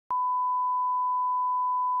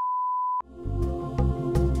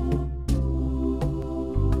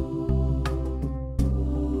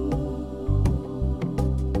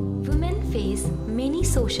many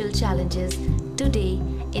social challenges today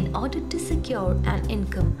in order to secure an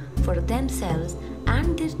income for themselves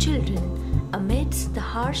and their children amidst the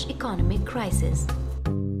harsh economic crisis.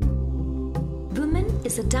 Woman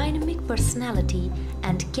is a dynamic personality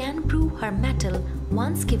and can prove her mettle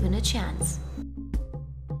once given a chance.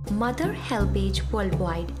 Mother Helpage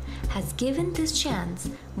Worldwide has given this chance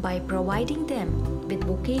by providing them with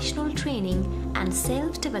vocational training and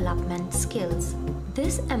self-development skills.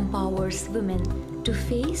 This empowers women to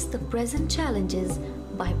face the present challenges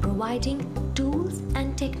by providing tools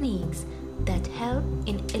and techniques that help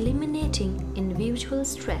in eliminating individual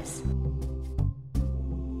stress.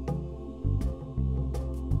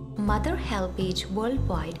 Mother Helpage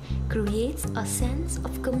Worldwide creates a sense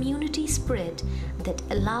of community spirit that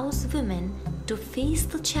allows women to face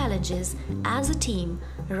the challenges as a team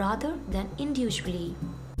rather than individually.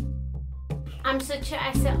 I'm such a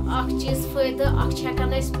chीज फायदा अख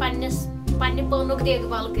छकन अस पन्ने पानुक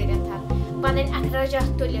देखभाल करित पन्न अखराजात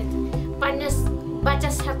तुलित पन्नस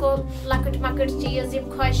बच्चस हको लकट मकट चीज यम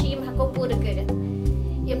ख्वाहिश यम हको पूरा करित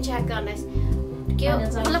यम छकन अस कि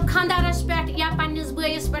मतलब खानदारस पेट या पन्नस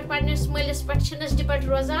बयस पेट पन्नस मलिस पेट छनस डिपेंड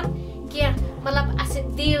रोजान कि मतलब अस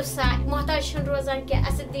देव सा मोहताज छन रोजान कि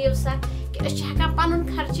अस देव सा कि अस हका पनुन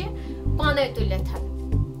खर्च पाने तुलित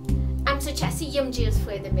am such a यम चीज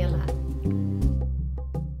फायदा मिलान.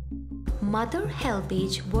 Mother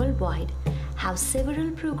Helpage Worldwide have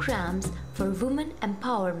several programs for women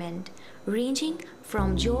empowerment ranging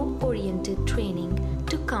from job-oriented training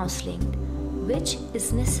to counseling, which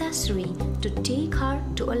is necessary to take her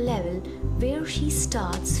to a level where she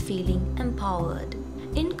starts feeling empowered.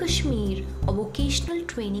 In Kashmir, a vocational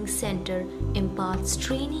training center imparts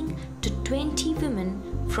training to 20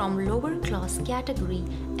 women from lower class category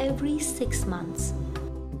every 6 months.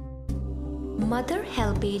 Mother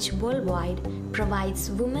Helpage Worldwide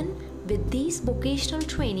provides women with these vocational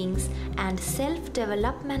trainings and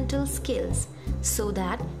self-developmental skills so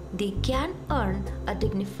that they can earn a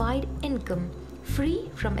dignified income free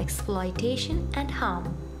from exploitation and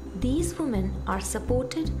harm. These women are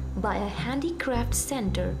supported by a handicraft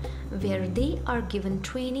center where they are given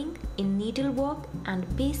training in needlework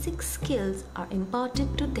and basic skills are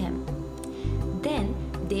imparted to them. Then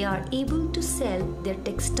they are able to sell their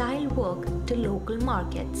textile work to local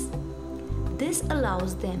markets. This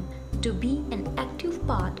allows them to be an active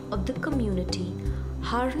part of the community,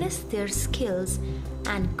 harness their skills,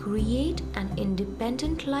 and create an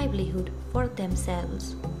independent livelihood for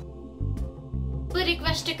themselves. I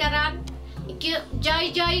request karan कि जाय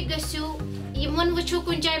जाय गसु Yemen वचो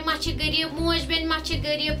कुन जाय माछ गरीब मोज Ben माछ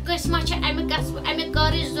गरीब कस माछ अमे कस अमे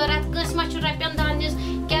कारज जरूरत कस माछ रपन दानिस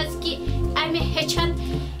क्याज कि अमे हेचन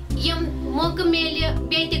यम मौका मेले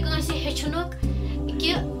बेते कंसे हेचनुक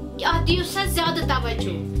कि आ दिवसा ज्यादा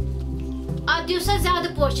तवज्जो आ दिवसा ज्यादा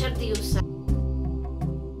पोचर दिवसा